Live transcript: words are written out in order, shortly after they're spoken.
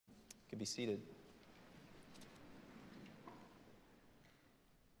be seated.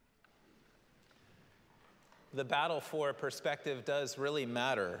 The battle for perspective does really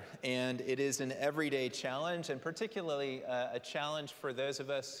matter, and it is an everyday challenge, and particularly a challenge for those of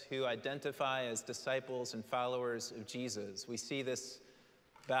us who identify as disciples and followers of Jesus. We see this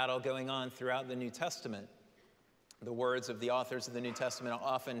battle going on throughout the New Testament. The words of the authors of the New Testament are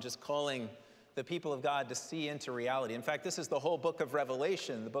often just calling the people of God to see into reality. In fact, this is the whole book of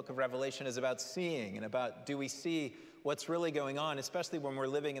Revelation. The book of Revelation is about seeing and about, do we see what's really going on, especially when we're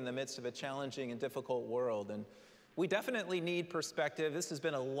living in the midst of a challenging and difficult world. And we definitely need perspective. This has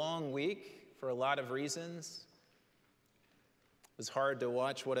been a long week for a lot of reasons. It was hard to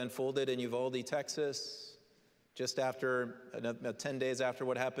watch what unfolded in Uvalde, Texas, just after, about 10 days after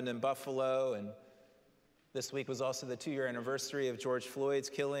what happened in Buffalo. And this week was also the 2-year anniversary of George Floyd's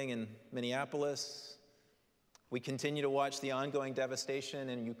killing in Minneapolis. We continue to watch the ongoing devastation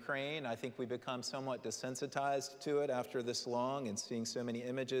in Ukraine. I think we become somewhat desensitized to it after this long and seeing so many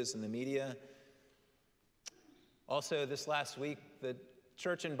images in the media. Also, this last week, the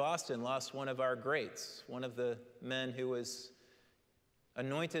church in Boston lost one of our greats, one of the men who was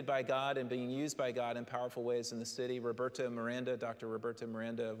anointed by God and being used by God in powerful ways in the city, Roberto Miranda, Dr. Roberto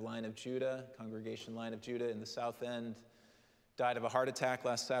Miranda of Line of Judah, Congregation Line of Judah in the South End. Died of a heart attack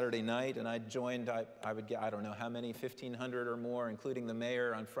last Saturday night, and I joined, I don't know how many, 1,500 or more, including the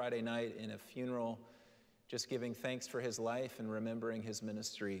mayor, on Friday night in a funeral, just giving thanks for his life and remembering his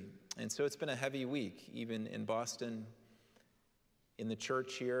ministry. And so it's been a heavy week, even in Boston, in the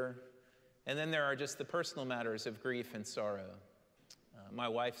church here. And then there are just the personal matters of grief and sorrow. My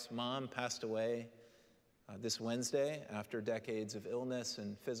wife's mom passed away this Wednesday after decades of illness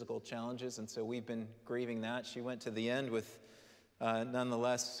and physical challenges, and so we've been grieving that. She went to the end with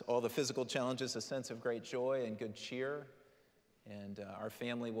nonetheless, all the physical challenges, a sense of great joy and good cheer, and our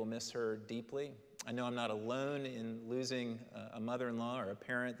family will miss her deeply. I know I'm not alone in losing a mother-in-law or a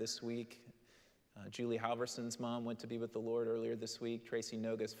parent this week. Julie Halverson's mom went to be with the Lord earlier this week. Tracy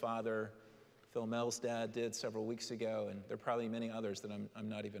Noga's father, Phil Mell's dad, did several weeks ago, and there are probably many others that I'm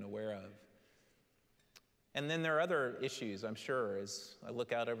not even aware of. And then there are other issues, I'm sure, as I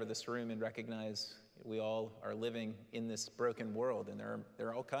look out over this room and recognize we all are living in this broken world, and there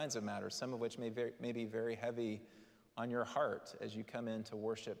are all kinds of matters, some of which may be very heavy on your heart as you come in to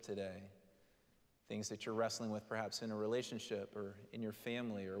worship today. Things that you're wrestling with perhaps in a relationship or in your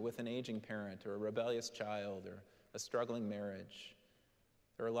family or with an aging parent or a rebellious child or a struggling marriage.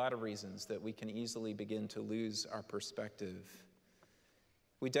 There are a lot of reasons that we can easily begin to lose our perspective.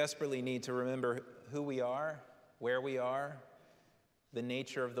 We desperately need to remember who we are, where we are, the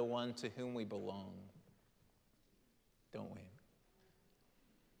nature of the one to whom we belong, don't we?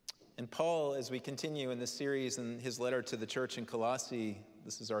 And Paul, as we continue in this series in his letter to the church in Colossae,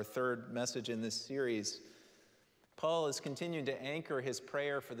 this is our third message in this series, Paul is continuing to anchor his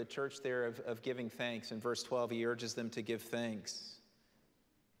prayer for the church there of giving thanks. In verse 12, he urges them to give thanks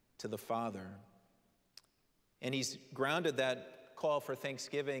to the Father. And he's grounded that call for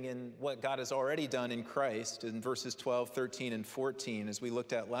thanksgiving in what God has already done in Christ in verses 12, 13, and 14, as we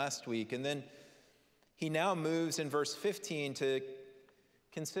looked at last week. And then he now moves in verse 15 to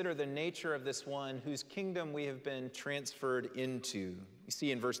consider the nature of this one whose kingdom we have been transferred into. You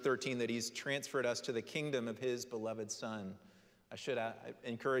see in verse 13 that he's transferred us to the kingdom of his beloved Son. I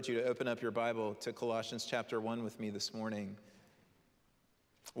encourage you to open up your Bible to Colossians chapter 1 with me this morning.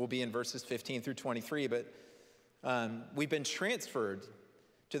 We'll be in verses 15 through 23, but we've been transferred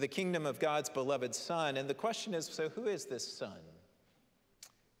to the kingdom of God's beloved Son. And the question is, so who is this Son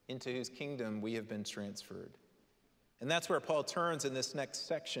into whose kingdom we have been transferred? And that's where Paul turns in this next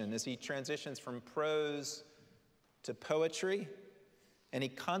section as he transitions from prose to poetry, and he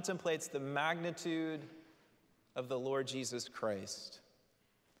contemplates the magnitude of the Lord Jesus Christ.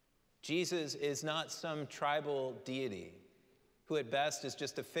 Jesus is not some tribal deity who at best is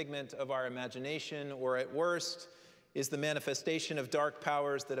just a figment of our imagination, or at worst is the manifestation of dark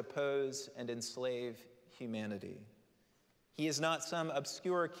powers that oppose and enslave humanity. He is not some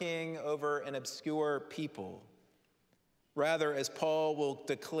obscure king over an obscure people. Rather, as Paul will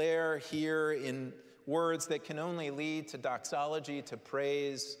declare here in words that can only lead to doxology, to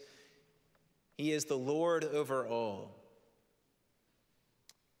praise, he is the Lord over all.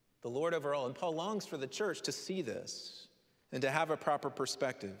 The Lord over all. And Paul longs for the church to see this and to have a proper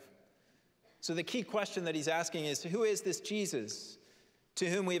perspective. So the key question that he's asking is, who is this Jesus to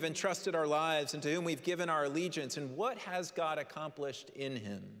whom we've entrusted our lives and to whom we've given our allegiance, and what has God accomplished in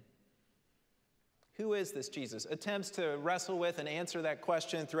him? Who is this Jesus? Attempts to wrestle with and answer that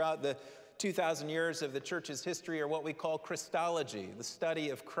question throughout the 2,000 years of the church's history are what we call Christology, the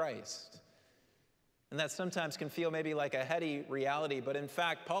study of Christ. And that sometimes can feel maybe like a heady reality, but in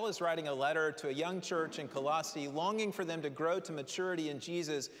fact, Paul is writing a letter to a young church in Colossae, longing for them to grow to maturity in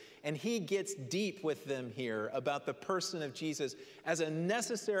Jesus, and he gets deep with them here about the person of Jesus as a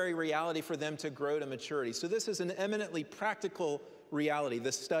necessary reality for them to grow to maturity. So this is an eminently practical reality.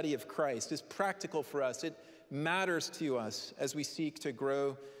 The study of Christ is practical for us. It matters to us as we seek to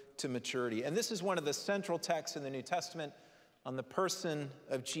grow to maturity. And this is one of the central texts in the New Testament on the person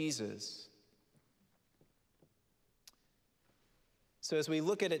of Jesus. So as we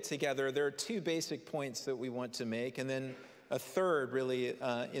look at it together, there are two basic points that we want to make, and then a third really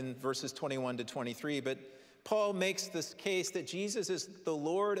in verses 21 to 23. But Paul makes this case that Jesus is the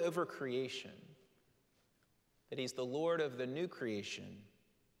Lord over creation, that he's the Lord of the new creation,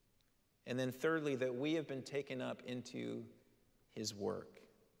 and then thirdly, that we have been taken up into his work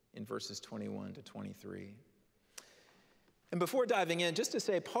in verses 21 to 23. And before diving in, just to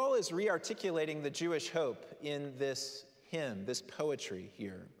say, Paul is re-articulating the Jewish hope in this hymn, this poetry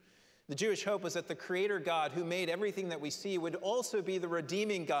here. The Jewish hope was that the Creator God who made everything that we see would also be the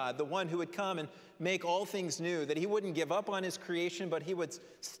redeeming God, the one who would come and make all things new, that he wouldn't give up on his creation, but he would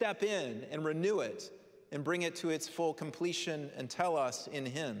step in and renew it and bring it to its full completion and tell us in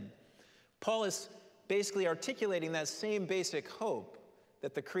him. Paul is basically articulating that same basic hope,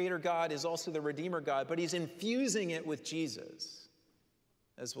 that the Creator God is also the Redeemer God, but he's infusing it with Jesus,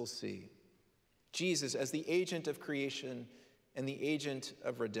 as we'll see. Jesus as the agent of creation and the agent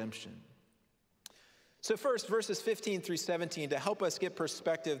of redemption. So first, verses 15 through 17, to help us get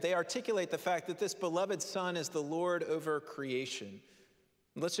perspective, they articulate the fact that this beloved Son is the Lord over creation.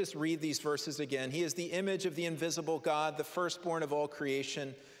 Let's just read these verses again. He is the image of the invisible God, the firstborn of all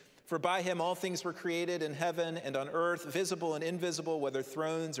creation. For by him all things were created in heaven and on earth, visible and invisible, whether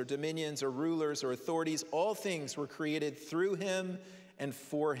thrones or dominions or rulers or authorities, all things were created through him and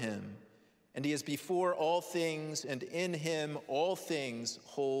for him. And he is before all things, and in him all things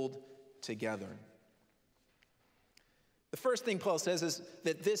hold together. The first thing Paul says is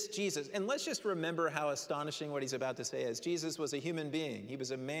that this Jesus, and let's just remember how astonishing what he's about to say is. Jesus was a human being. He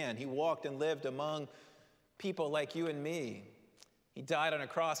was a man. He walked and lived among people like you and me. He died on a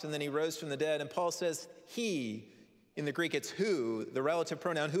cross, and then he rose from the dead. And Paul says he, in the Greek it's who, the relative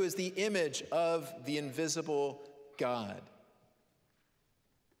pronoun, who is the image of the invisible God.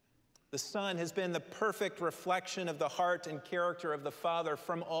 The Son has been the perfect reflection of the heart and character of the Father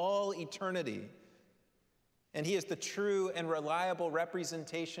from all eternity. And he is the true and reliable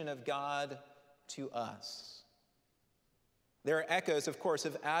representation of God to us. There are echoes, of course,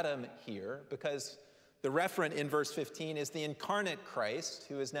 of Adam here, because the referent in verse 15 is the incarnate Christ,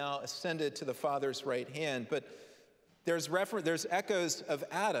 who is now ascended to the Father's right hand. But there's echoes of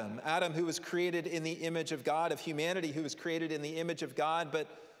Adam who was created in the image of God, of humanity who was created in the image of God,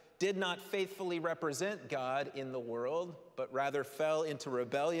 but did not faithfully represent God in the world, but rather fell into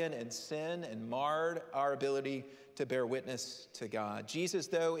rebellion and sin and marred our ability to bear witness to God. Jesus,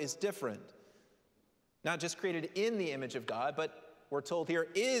 though, is different. Not just created in the image of God, but we're told here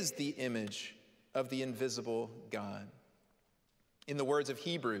is the image of the invisible God. In the words of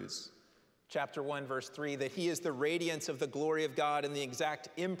Hebrews, chapter 1, verse 3, that he is the radiance of the glory of God and the exact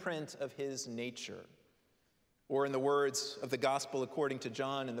imprint of his nature. Or in the words of the gospel according to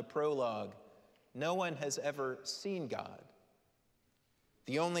John in the prologue, no one has ever seen God.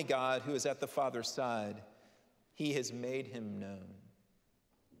 The only God who is at the Father's side, he has made him known.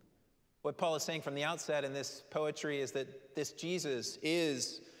 What Paul is saying from the outset in this poetry is that this Jesus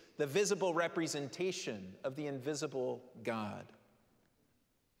is the visible representation of the invisible God.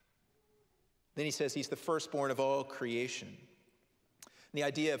 Then he says he's the firstborn of all creation. The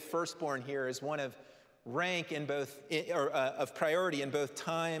idea of firstborn here is one of rank in both, of priority in both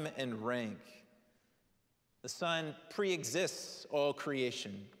time and rank. The Son pre-exists all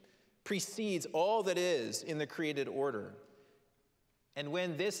creation, precedes all that is in the created order. And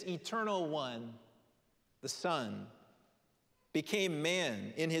when this eternal one, the Son, became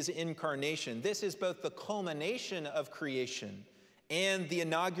man in his incarnation, this is both the culmination of creation and the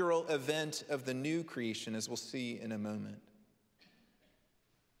inaugural event of the new creation, as we'll see in a moment.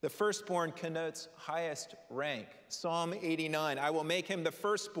 The firstborn connotes highest rank. Psalm 89, I will make him the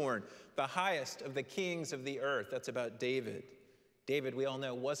firstborn, the highest of the kings of the earth. That's about David. David, we all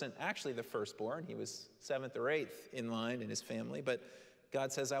know, wasn't actually the firstborn. He was 7th or 8th in line in his family. But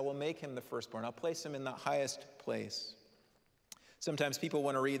God says, I will make him the firstborn. I'll place him in the highest place. Sometimes people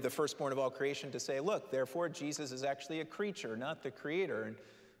want to read the firstborn of all creation to say, look, therefore Jesus is actually a creature, not the creator. And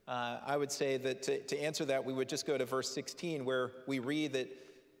I would say that to answer that, we would just go to verse 16, where we read that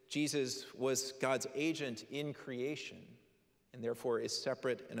Jesus was God's agent in creation, and therefore is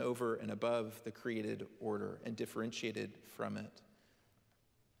separate and over and above the created order and differentiated from it.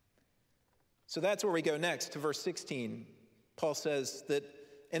 So that's where we go next, to verse 16. Paul says that,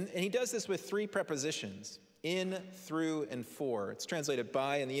 and he does this with three prepositions, in, through, and for. It's translated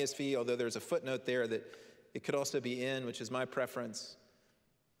by in the ESV, although there's a footnote there that it could also be in, which is my preference.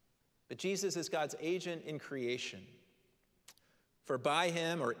 But Jesus is God's agent in creation. For by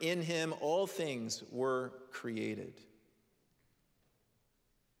him or in him, all things were created.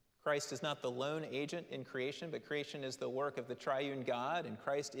 Christ is not the lone agent in creation, but creation is the work of the triune God, and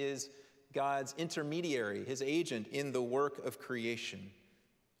Christ is God's intermediary, his agent in the work of creation.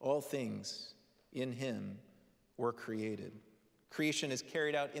 All things in him were created. Creation is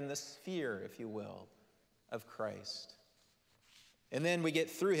carried out in the sphere, if you will, of Christ. And then we get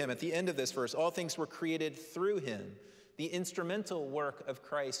through him at the end of this verse. All things were created through him, the instrumental work of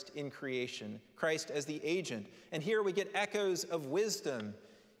Christ in creation, Christ as the agent. And here we get echoes of wisdom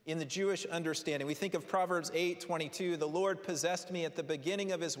in the Jewish understanding. We think of Proverbs 8:22, the Lord possessed me at the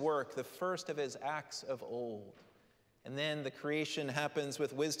beginning of his work, the first of his acts of old. And then the creation happens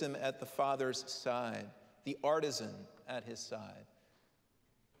with wisdom at the Father's side, the artisan at his side.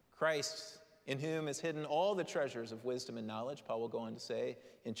 Christ, in whom is hidden all the treasures of wisdom and knowledge, Paul will go on to say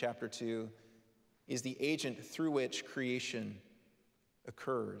in chapter 2, is the agent through which creation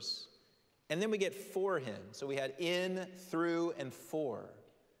occurs. And then we get for him. So we had in, through, and for,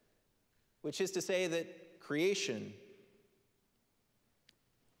 which is to say that creation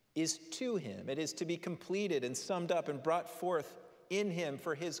is to him. It is to be completed and summed up and brought forth in him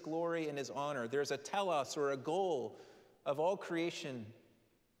for his glory and his honor. There's a telos, or a goal, of all creation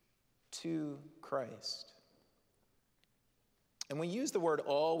to Christ. And when we use the word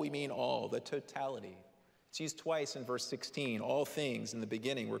all, we mean all, the totality. It's used twice in verse 16. All things in the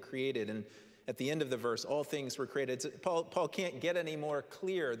beginning were created, and at the end of the verse, all things were created. Paul can't get any more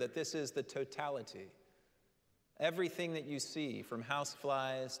clear that this is the totality. Everything that you see, from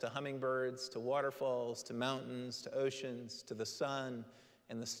houseflies to hummingbirds to waterfalls to mountains to oceans to the sun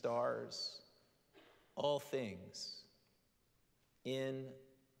and the stars, all things in,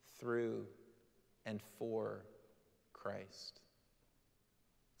 through, and for Christ.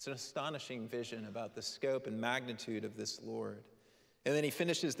 It's an astonishing vision about the scope and magnitude of this Lord. And then he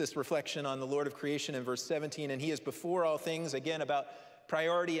finishes this reflection on the Lord of creation in verse 17, and he is before all things, again about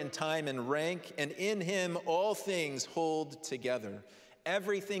priority and time and rank, and in him all things hold together.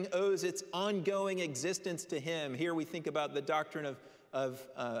 Everything owes its ongoing existence to him. Here we think about the doctrine of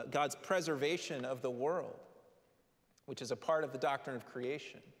God's preservation of the world, which is a part of the doctrine of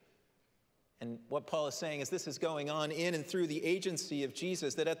creation. And what Paul is saying is this is going on in and through the agency of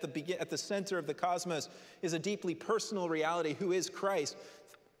Jesus, that at the center of the cosmos is a deeply personal reality who is Christ,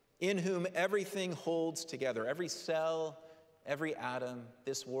 in whom everything holds together. Every cell, every atom,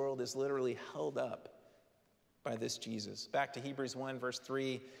 this world is literally held up by this Jesus. Back to Hebrews 1, verse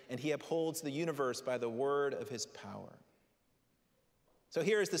 3, and he upholds the universe by the word of his power. So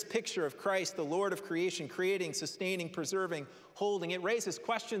here is this picture of Christ, the Lord of creation, creating, sustaining, preserving, holding. It raises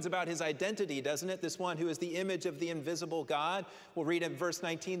questions about his identity, doesn't it? This one who is the image of the invisible God. We'll read in verse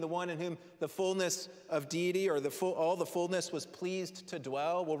 19, the one in whom the fullness of deity, or all the fullness, was pleased to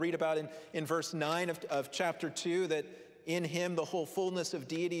dwell. We'll read about in verse 9 of chapter 2 that in him the whole fullness of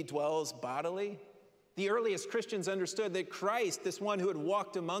deity dwells bodily. The earliest Christians understood that Christ, this one who had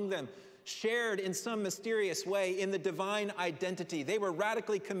walked among them, shared in some mysterious way in the divine identity. They were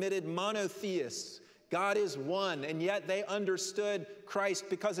radically committed monotheists. God is one, and yet they understood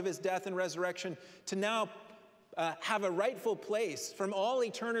Christ, because of his death and resurrection, to now have a rightful place from all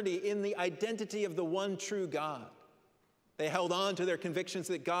eternity in the identity of the one true God. They held on to their convictions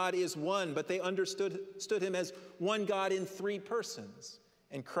that God is one, but they understood him as one God in three persons.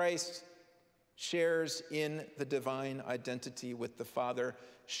 And Christ shares in the divine identity with the Father,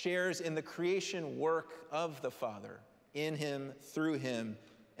 shares in the creation work of the Father, in him, through him,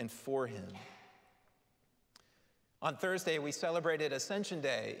 and for him. On Thursday, we celebrated Ascension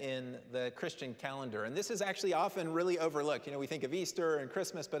Day in the Christian calendar, and this is actually often really overlooked. You know, we think of Easter and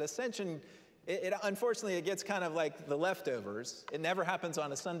Christmas, but Ascension, unfortunately, it gets kind of like the leftovers. It never happens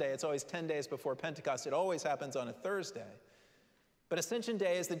on a Sunday. It's always 10 days before Pentecost. It always happens on a Thursday. But Ascension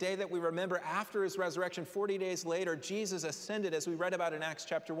Day is the day that we remember after his resurrection. 40 days later, Jesus ascended, as we read about in Acts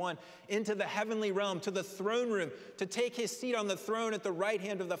chapter 1, into the heavenly realm, to the throne room, to take his seat on the throne at the right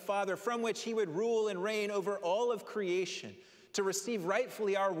hand of the Father, from which he would rule and reign over all of creation, to receive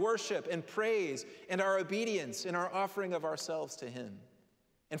rightfully our worship and praise and our obedience and our offering of ourselves to him.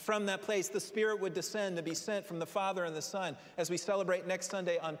 And from that place, the Spirit would descend and be sent from the Father and the Son as we celebrate next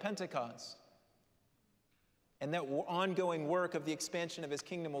Sunday on Pentecost. And that ongoing work of the expansion of his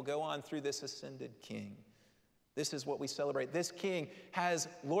kingdom will go on through this ascended King. This is what we celebrate. This King has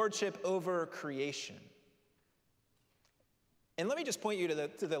lordship over creation. And let me just point you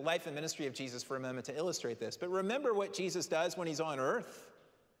to the life and ministry of Jesus for a moment to illustrate this. But remember what Jesus does when he's on earth.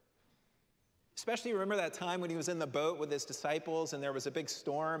 Especially remember that time when he was in the boat with his disciples and there was a big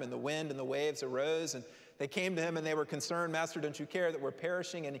storm and the wind and the waves arose and they came to him and they were concerned, Master, don't you care that we're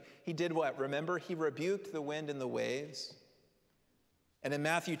perishing? And he did what? Remember, he rebuked the wind and the waves. And in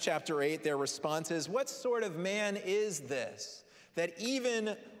Matthew chapter 8, their response is, what sort of man is this that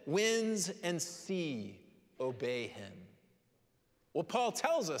even winds and sea obey him? Well, Paul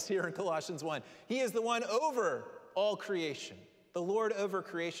tells us here in Colossians 1, he is the one over all creation. The Lord over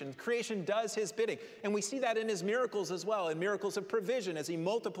creation. Creation does his bidding. And we see that in his miracles as well, in miracles of provision as he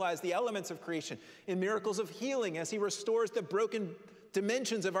multiplies the elements of creation, in miracles of healing as he restores the broken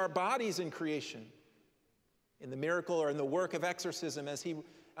dimensions of our bodies in creation, in the miracle or in the work of exorcism as he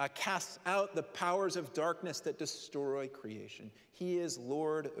casts out the powers of darkness that destroy creation. He is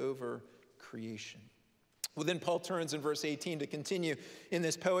Lord over creation. Well, then Paul turns in verse 18 to continue in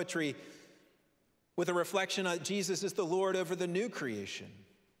this poetry with a reflection on Jesus is the Lord over the new creation.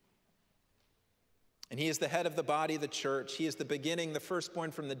 And he is the head of the body, the church. He is the beginning, the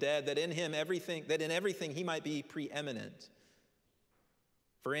firstborn from the dead, that in everything he might be preeminent.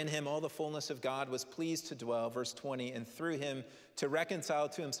 For in him all the fullness of God was pleased to dwell, verse 20, and through him to reconcile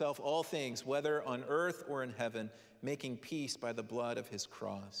to himself all things, whether on earth or in heaven, making peace by the blood of his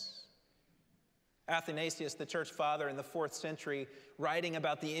cross. Athanasius, the church father in the 4th century, writing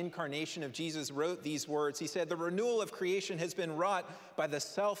about the incarnation of Jesus, wrote these words. He said, the renewal of creation has been wrought by the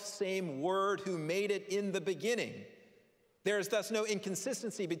self-same Word who made it in the beginning. There is thus no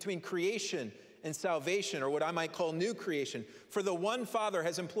inconsistency between creation and salvation, or what I might call new creation. For the one Father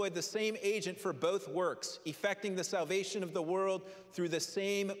has employed the same agent for both works, effecting the salvation of the world through the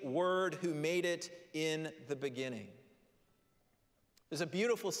same Word who made it in the beginning. There's a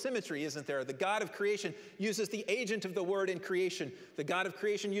beautiful symmetry, isn't there? The God of creation uses the agent of the Word in creation. The God of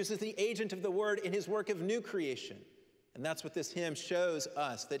creation uses the agent of the Word in his work of new creation. And that's what this hymn shows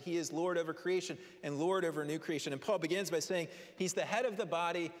us, that he is Lord over creation and Lord over new creation. And Paul begins by saying he's the head of the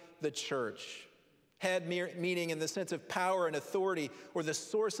body, the church. Head meaning in the sense of power and authority, or the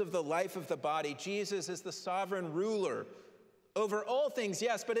source of the life of the body. Jesus is the sovereign ruler over all things,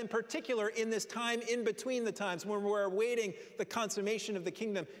 yes, but in particular in this time in between the times when we're awaiting the consummation of the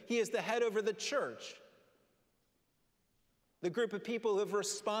kingdom, he is the head over the church. The group of people who have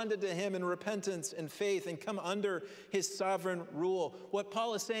responded to him in repentance and faith and come under his sovereign rule. What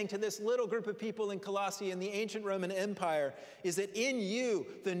Paul is saying to this little group of people in Colossae in the ancient Roman Empire is that in you,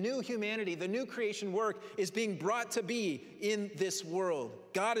 the new humanity, the new creation work is being brought to be in this world.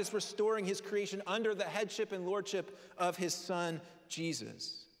 God is restoring his creation under the headship and lordship of his Son,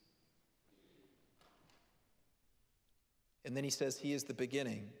 Jesus. And then he says he is the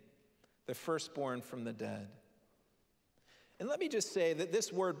beginning, the firstborn from the dead. And let me just say that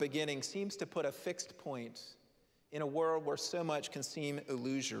this word beginning seems to put a fixed point in a world where so much can seem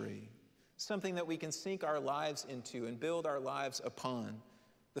illusory, something that we can sink our lives into and build our lives upon,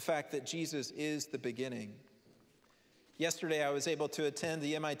 the fact that Jesus is the beginning. Yesterday, I was able to attend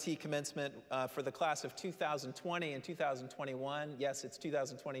the MIT commencement for the class of 2020 and 2021. Yes, it's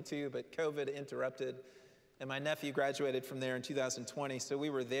 2022, but COVID interrupted, and my nephew graduated from there in 2020, so we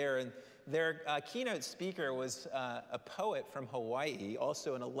were there, and their keynote speaker was a poet from Hawaii,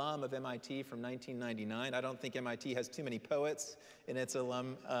 also an alum of MIT from 1999. I don't think MIT has too many poets in its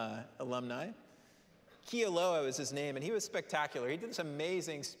alumni. Kealoha was his name, and he was spectacular. He did this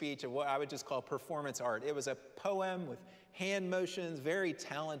amazing speech of what I would just call performance art. It was a poem with hand motions, very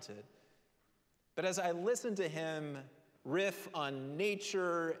talented. But as I listened to him riff on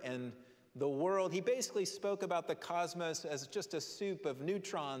nature and the world, he basically spoke about the cosmos as just a soup of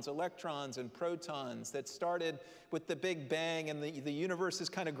neutrons, electrons, and protons that started with the Big Bang and the universe's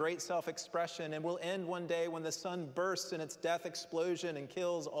kind of great self-expression and will end one day when the sun bursts in its death explosion and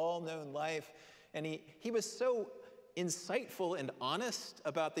kills all known life. And he was so insightful and honest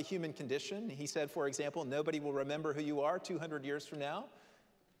about the human condition. He said, for example, nobody will remember who you are 200 years from now,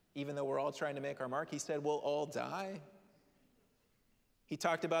 even though we're all trying to make our mark. He said, we'll all die. He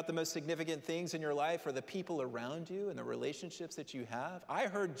talked about the most significant things in your life are the people around you and the relationships that you have. I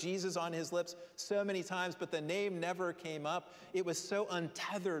heard Jesus on his lips so many times, but the name never came up. It was so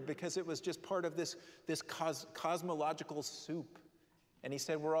untethered because it was just part of this cosmological soup. And he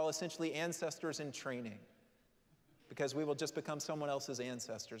said we're all essentially ancestors in training. because we will just become someone else's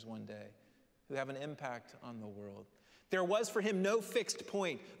ancestors one day who have an impact on the world. There was for him no fixed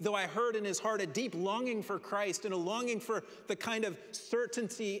point, though I heard in his heart a deep longing for Christ and a longing for the kind of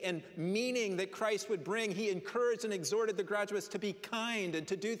certainty and meaning that Christ would bring. He encouraged and exhorted the graduates to be kind and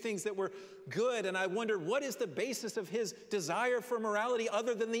to do things that were good. And I wondered, what is the basis of his desire for morality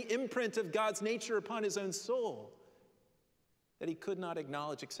other than the imprint of God's nature upon his own soul that he could not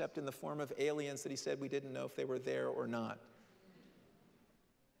acknowledge except in the form of aliens that he said we didn't know if they were there or not?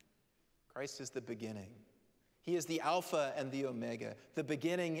 Christ is the beginning. He is the Alpha and the Omega, the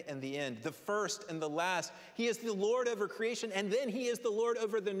beginning and the end, the first and the last. He is the Lord over creation, and then he is the Lord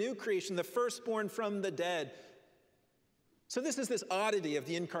over the new creation, the firstborn from the dead. So this is this oddity of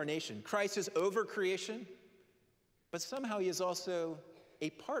the incarnation. Christ is over creation, but somehow he is also a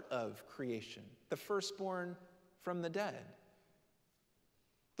part of creation, the firstborn from the dead,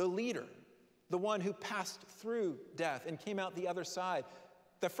 the leader, the one who passed through death and came out the other side.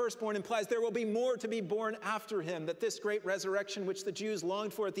 The firstborn implies there will be more to be born after him, that this great resurrection which the Jews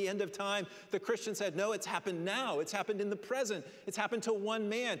longed for at the end of time, the Christians said, no, it's happened now. It's happened in the present. It's happened to one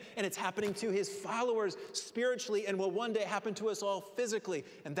man, and it's happening to his followers spiritually and will one day happen to us all physically.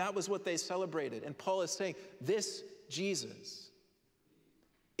 And that was what they celebrated. And Paul is saying, this Jesus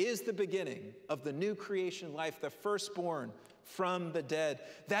is the beginning of the new creation life, the firstborn from the dead,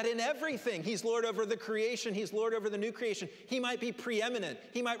 that in everything he's Lord over the creation, he's Lord over the new creation. He might be preeminent.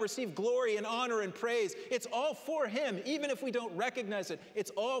 He might receive glory and honor and praise. It's all for him, even if we don't recognize it.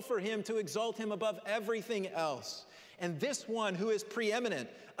 It's all for him to exalt him above everything else. And this one who is preeminent,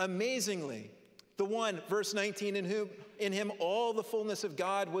 amazingly, the one, verse 19, in him all the fullness of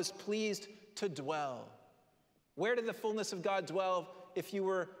God was pleased to dwell. Where did the fullness of God dwell if you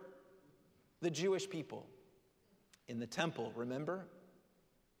were the Jewish people? In the temple, remember?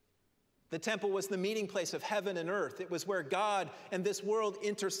 The temple was the meeting place of heaven and earth. It was where God and this world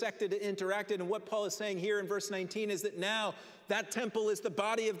intersected and interacted. And what Paul is saying here in verse 19 is that now that temple is the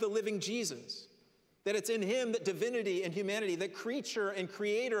body of the living Jesus. That it's in him that divinity and humanity, that creature and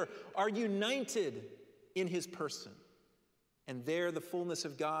creator are united in his person. And there the fullness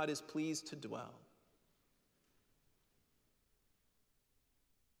of God is pleased to dwell.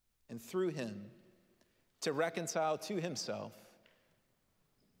 And through him, to reconcile to himself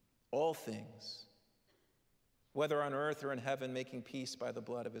all things, whether on earth or in heaven, making peace by the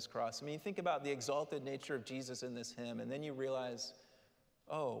blood of his cross. I mean, think about the exalted nature of Jesus in this hymn, and then you realize,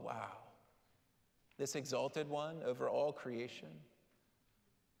 oh, wow, this exalted one over all creation,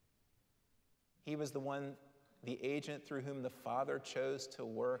 he was the one, the agent through whom the Father chose to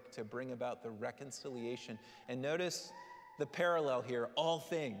work to bring about the reconciliation. And notice the parallel here, all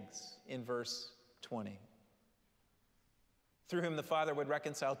things, in verse 20. Through whom the Father would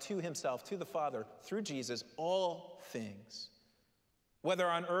reconcile to himself, to the Father, through Jesus, all things, whether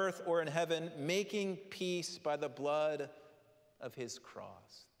on earth or in heaven, making peace by the blood of his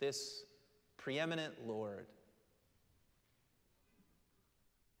cross. This preeminent Lord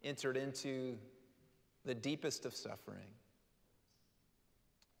entered into the deepest of suffering,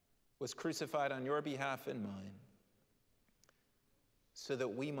 was crucified on your behalf and mine, so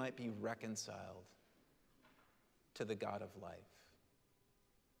that we might be reconciled to the God of life.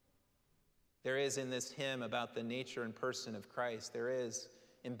 There is in this hymn about the nature and person of Christ, there is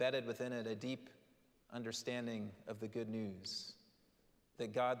embedded within it a deep understanding of the good news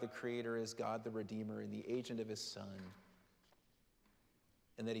that God the Creator is God the Redeemer and the agent of his Son,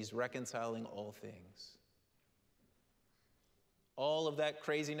 and that he's reconciling all things. All of that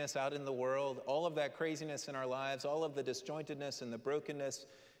craziness out in the world, all of that craziness in our lives, all of the disjointedness and the brokenness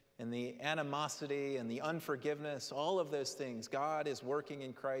and the animosity and the unforgiveness, all of those things, God is working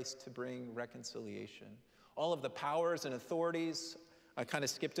in Christ to bring reconciliation. All of the powers and authorities, I kind of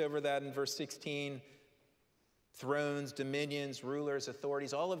skipped over that in verse 16, thrones, dominions, rulers,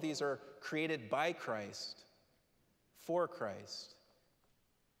 authorities, all of these are created by Christ, for Christ.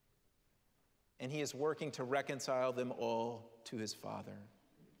 And he is working to reconcile them all to his Father.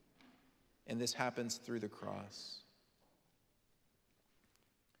 And this happens through the cross.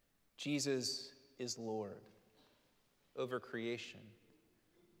 Jesus is Lord over creation,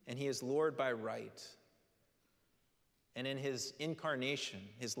 and he is Lord by right. And in his incarnation,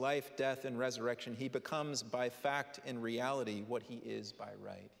 his life, death, and resurrection, he becomes by fact and reality what he is by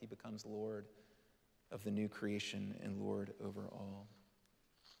right. He becomes Lord of the new creation and Lord over all.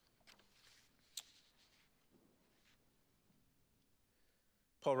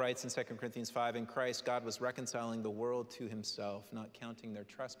 Paul writes in 2 Corinthians 5, in Christ, God was reconciling the world to himself, not counting their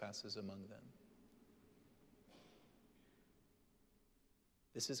trespasses among them.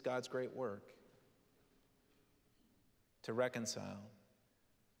 This is God's great work. to reconcile.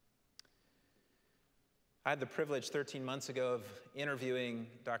 I had the privilege 13 months ago of interviewing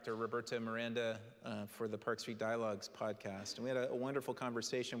Dr. Roberto Miranda for the Park Street Dialogues podcast. And we had a wonderful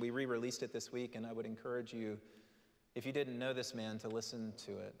conversation. We re-released it this week, and I would encourage you, if you didn't know this man, to listen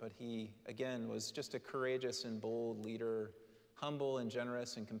to it. But he, again, was just a courageous and bold leader, humble and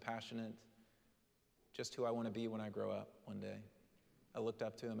generous and compassionate, just who I want to be when I grow up one day. I looked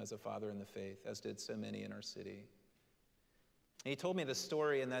up to him as a father in the faith, as did so many in our city. And he told me the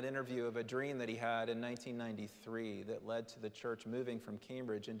story in that interview of a dream that he had in 1993 that led to the church moving from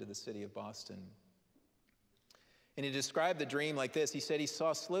Cambridge into the city of Boston. And he described the dream like this. He said he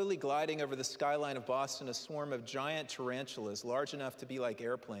saw slowly gliding over the skyline of Boston a swarm of giant tarantulas, large enough to be like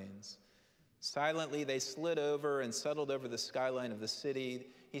airplanes. Silently, they slid over and settled over the skyline of the city.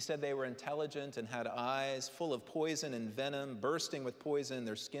 He said they were intelligent and had eyes full of poison and venom, bursting with poison.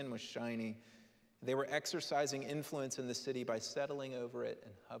 Their skin was shiny. They were exercising influence in the city by settling over it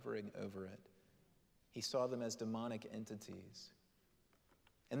and hovering over it. He saw them as demonic entities.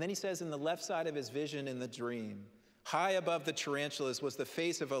 And then he says in the left side of his vision in the dream, high above the tarantulas was the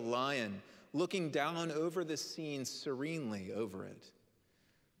face of a lion looking down over the scene serenely over it.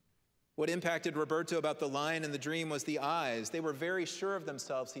 What impacted Roberto about the lion in the dream was the eyes. They were very sure of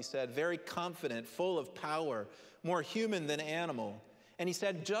themselves, he said, very confident, full of power, more human than animal. And he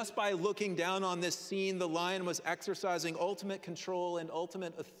said just by looking down on this scene, the lion was exercising ultimate control and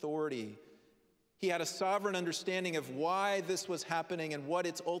ultimate authority. He had a sovereign understanding of why this was happening and what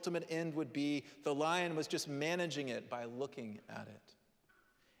its ultimate end would be. The lion was just managing it by looking at it.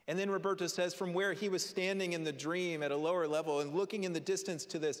 And then Roberto says from where he was standing in the dream at a lower level and looking in the distance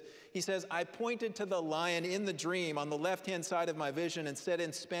to this, he says, I pointed to the lion in the dream on the left-hand side of my vision and said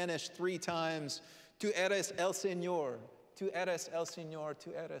in Spanish 3 times, "Tu eres el Señor, tu eres el Señor,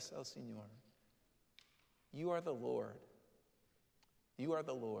 tu eres el Señor." You are the Lord. You are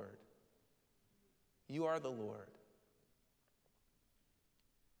the Lord. You are the Lord.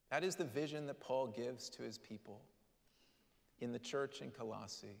 That is the vision that Paul gives to his people in the church in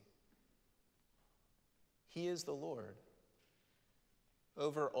Colossae. He is the Lord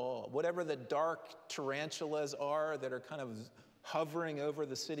over all. Whatever the dark tarantulas are that are kind of hovering over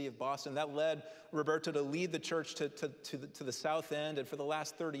the city of Boston, that led Roberto to lead the church to the South End. And for the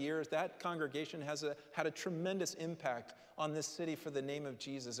last 30 years, that congregation has had a tremendous impact on this city for the name of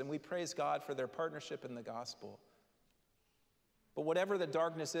Jesus. And we praise God for their partnership in the gospel. But whatever the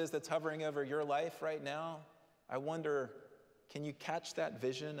darkness is that's hovering over your life right now, I wonder, can you catch that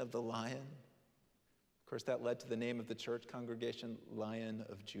vision of the lion? Of course, that led to the name of the church congregation, Lion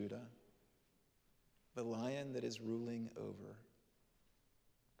of Judah. The lion that is ruling over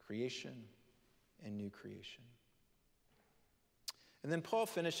creation and new creation. And then Paul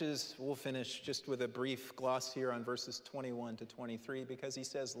we'll finish just with a brief gloss here on verses 21 to 23, because he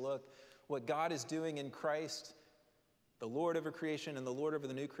says, look, what God is doing in Christ, the Lord over creation and the Lord over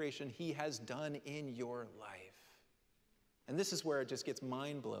the new creation, he has done in your life. And this is where it just gets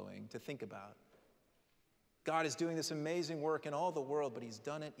mind-blowing to think about. God is doing this amazing work in all the world, but he's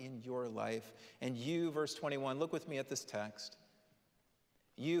done it in your life. And you, verse 21, look with me at this text.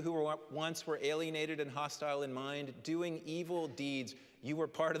 You who once were alienated and hostile in mind, doing evil deeds, you were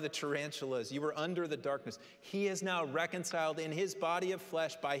part of the tarantulas. You were under the darkness. He is now reconciled in his body of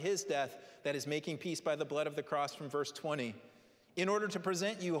flesh by his death that is making peace by the blood of the cross from verse 20. In order to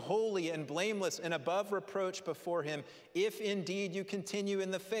present you holy and blameless and above reproach before him, if indeed you continue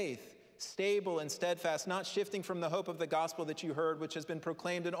in the faith, stable and steadfast, not shifting from the hope of the gospel that you heard, which has been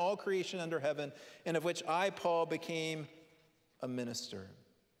proclaimed in all creation under heaven, and of which I, Paul, became a minister.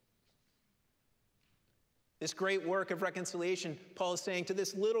 This great work of reconciliation, Paul is saying to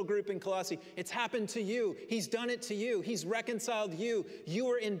this little group in Colossae, it's happened to you. He's done it to you. He's reconciled you. You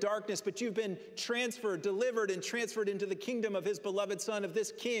were in darkness, but you've been delivered and transferred into the kingdom of his beloved Son, of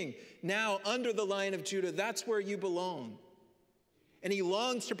this King, now under the Lion of Judah. That's where you belong. And he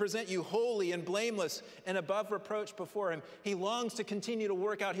longs to present you holy and blameless and above reproach before him. He longs to continue to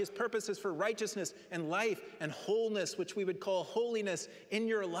work out his purposes for righteousness and life and wholeness, which we would call holiness in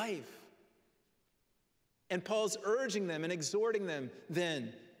your life. And Paul's urging them and exhorting them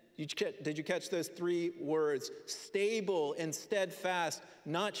then. Did you catch those 3 words? Stable and steadfast,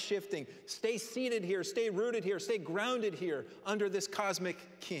 not shifting. Stay seated here, stay rooted here, stay grounded here under this cosmic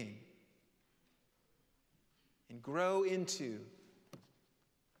King. And grow into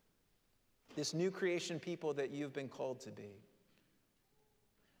this new creation people that you've been called to be.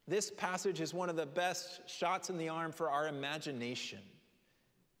 This passage is one of the best shots in the arm for our imagination.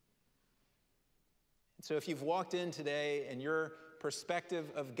 So if you've walked in today and your perspective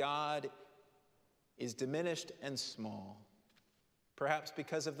of God is diminished and small, perhaps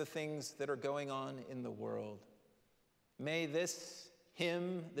because of the things that are going on in the world. May this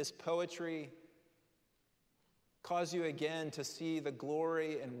hymn, this poetry, cause you again to see the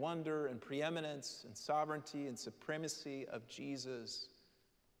glory and wonder and preeminence and sovereignty and supremacy of Jesus,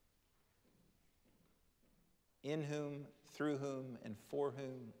 in whom, through whom, and for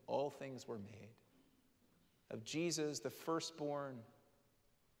whom all things were made. Of Jesus, the firstborn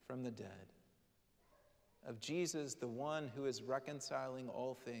from the dead. Of Jesus, the one who is reconciling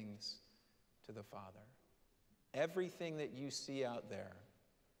all things to the Father. Everything that you see out there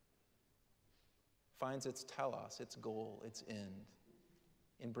finds its telos, its goal, its end,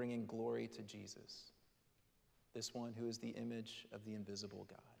 in bringing glory to Jesus, this one who is the image of the invisible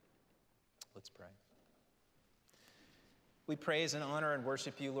God. Let's pray. We praise and honor and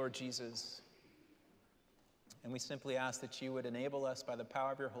worship you, Lord Jesus, and we simply ask that you would enable us by the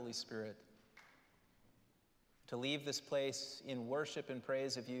power of your Holy Spirit to leave this place in worship and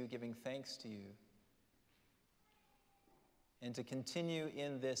praise of you, giving thanks to you, and to continue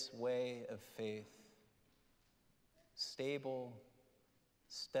in this way of faith, stable,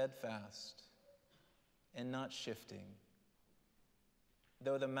 steadfast, and not shifting.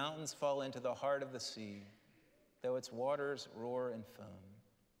 Though the mountains fall into the heart of the sea, though its waters roar and foam,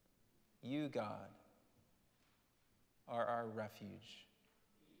 you, God, are our refuge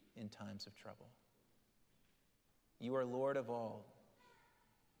in times of trouble. You are Lord of all,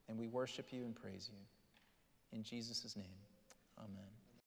 and we worship you and praise you. In Jesus' name, amen.